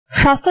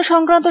স্বাস্থ্য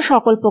সংক্রান্ত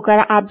সকল প্রকার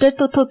আপডেট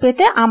তথ্য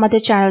পেতে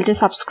আমাদের চ্যানেলটি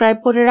সাবস্ক্রাইব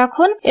করে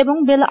রাখুন এবং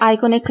বেল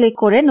আইকনে ক্লিক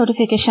করে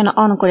নোটিফিকেশন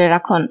অন করে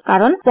রাখুন,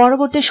 কারণ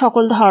পরবর্তী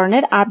সকল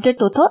ধরনের আপডেট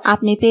তথ্য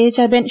আপনি পেয়ে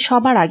যাবেন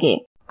সবার আগে।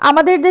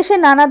 আমাদের দেশে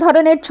নানা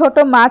ধরনের ছোট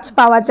মাছ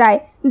পাওয়া যায়।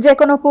 যে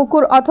কোনো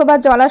পুকুর অথবা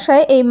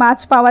জলাশয়ে এই মাছ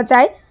পাওয়া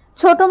যায়।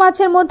 ছোট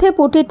মাছের মধ্যে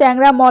পুঁটি,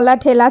 ট্যাংরা, মলা,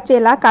 ঠেলা,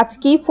 চেলা,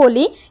 কাচকি,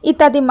 ফলি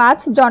ইত্যাদি মাছ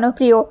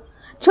জনপ্রিয়।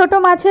 ছোট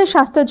মাছের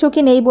স্বাস্থ্য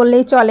ঝুঁকি নেই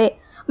বললেই চলে।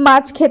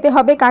 মাছ খেতে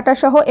হবে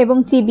কাঁটাসহ এবং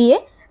চিবিয়ে,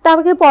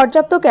 তাতে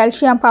পর্যাপ্ত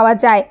ক্যালসিয়াম পাওয়া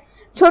যায়।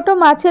 ছোট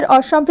মাছের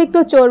অসম্পৃক্ত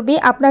চর্বি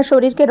আপনার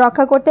শরীরকে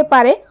রক্ষা করতে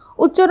পারে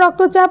উচ্চ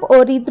রক্তচাপ ও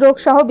হৃদরোগ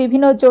সহ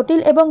বিভিন্ন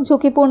জটিল এবং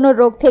ঝুঁকিপূর্ণ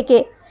রোগ থেকে।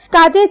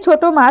 কাজেই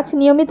ছোট মাছ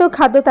নিয়মিত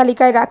খাদ্য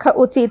তালিকায় রাখা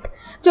উচিত।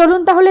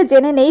 চলুন তাহলে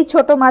জেনে নেই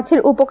ছোট মাছের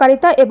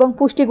উপকারিতা এবং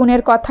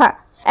পুষ্টিগুণের কথা।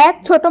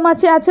 ছোট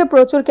মাছে আছে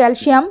প্রচুর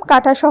ক্যালসিয়াম।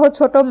 কাঁটাসহ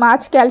ছোট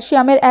মাছ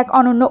ক্যালসিয়ামের এক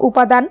অনন্য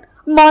উপাদান।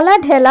 মলা,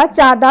 ঢেলা,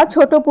 চাঁদা,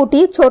 ছোট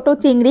পুঁটি, ছোট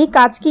চিংড়ি,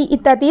 কাচকি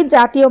ইত্যাদি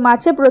জাতীয়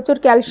মাছে প্রচুর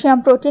ক্যালসিয়াম,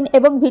 প্রোটিন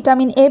এবং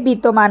ভিটামিন এ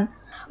বিদ্যমান।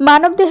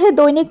 মানবদেহে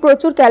দৈনিক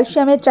প্রচুর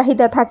ক্যালসিয়ামের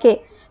চাহিদা থাকে।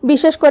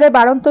 বিশেষ করে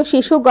বাড়ন্ত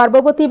শিশু,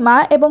 গর্ভবতী মা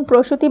এবং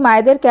প্রসূতি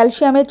মায়েদের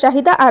ক্যালসিয়ামের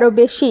চাহিদা আরও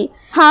বেশি।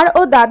 হাড়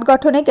ও দাঁত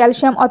গঠনে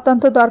ক্যালসিয়াম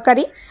অত্যন্ত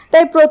দরকারি,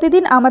 তাই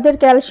প্রতিদিন আমাদের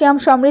ক্যালসিয়াম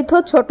সমৃদ্ধ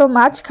ছোট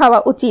মাছ খাওয়া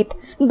উচিত।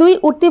 2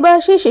 উঠতি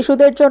বয়সী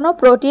শিশুদের জন্য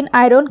protein,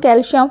 iron,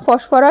 calcium,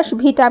 phosphorus,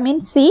 vitamin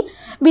C,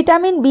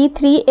 vitamin B3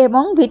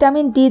 এবং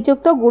ভিটামিন ডি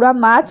যুক্ত গুঁড়া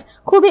মাছ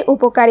খুবই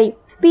উপকারী।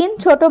 3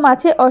 ছোট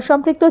মাছে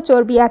অসম্পৃক্ত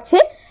চর্বি আছে,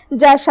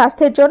 যা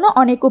স্বাস্থ্যের জন্য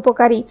অনেক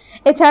উপকারী।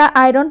 এছাড়া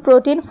iron,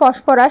 protein,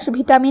 phosphorus,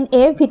 vitamin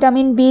A,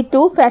 vitamin B2,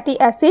 fatty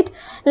acid,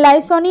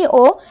 লাইসোনি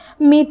ও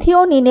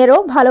মিথিওনিনেরও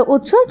ভালো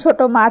উৎস ছোট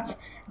মাছ।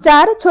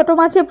 4 ছোট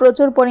মাছে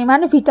প্রচুর পরিমাণ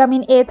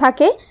ভিটামিন এ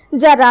থাকে,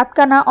 যা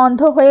রাতকানা,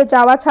 অন্ধ হয়ে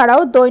যাওয়া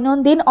ছাড়াও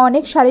দৈনন্দিন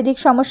অনেক শারীরিক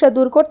সমস্যা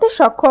দূর করতে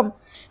সক্ষম।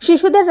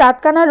 শিশুদের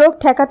রাতকানা রোগ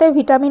ঠেকাতে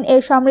ভিটামিন এ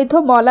সমৃদ্ধ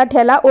মলা,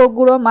 ঢেলা ও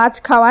গুঁড়ো মাছ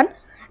খাওয়ান।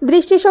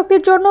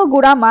 দৃষ্টিশক্তির জন্য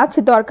গুঁড়া মাছ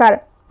দরকার।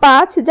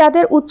 5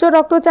 যাদের উচ্চ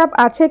রক্তচাপ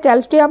আছে,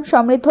 ক্যালসিয়াম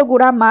সমৃদ্ধ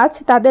গুঁড়া মাছ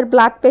তাদের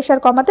ব্লাড প্রেশার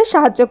কমাতে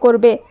সাহায্য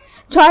করবে।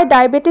 6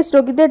 ডায়াবেটিস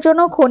রোগীদের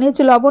জন্য খনিজ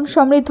লবণ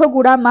সমৃদ্ধ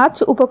গুঁড়া মাছ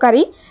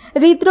উপকারী।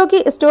 হৃদরোগী,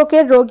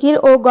 স্ট্রোকের রোগীর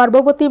ও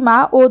গর্ভবতী মা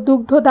ও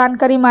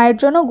দুগ্ধদানকারী মায়ের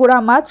জন্য গুঁড়া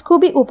মাছ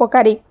খুবই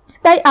উপকারী।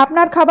 তাই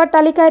আপনার খাবার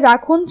তালিকায়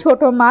রাখুন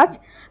ছোট মাছ।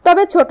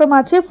 তবে ছোট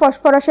মাছে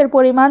ফসফরাসের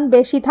পরিমাণ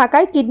বেশি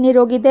থাকায় কিডনি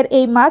রোগীদের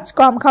এই মাছ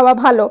কম খাওয়া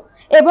ভালো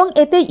এবং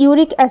এতে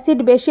ইউরিক অ্যাসিড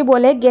বেশি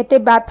বলে গেটে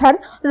ব্যথার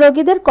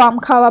রোগীদের কম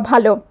খাওয়া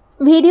ভালো।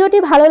 ভিডিওটি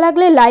ভালো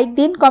লাগলে লাইক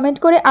দিন, কমেন্ট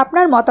করে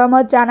আপনার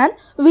মতামত জানান,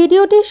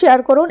 ভিডিওটি শেয়ার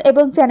করুন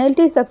এবং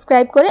চ্যানেলটি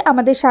সাবস্ক্রাইব করে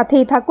আমাদের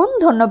সাথেই থাকুন।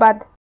 ধন্যবাদ।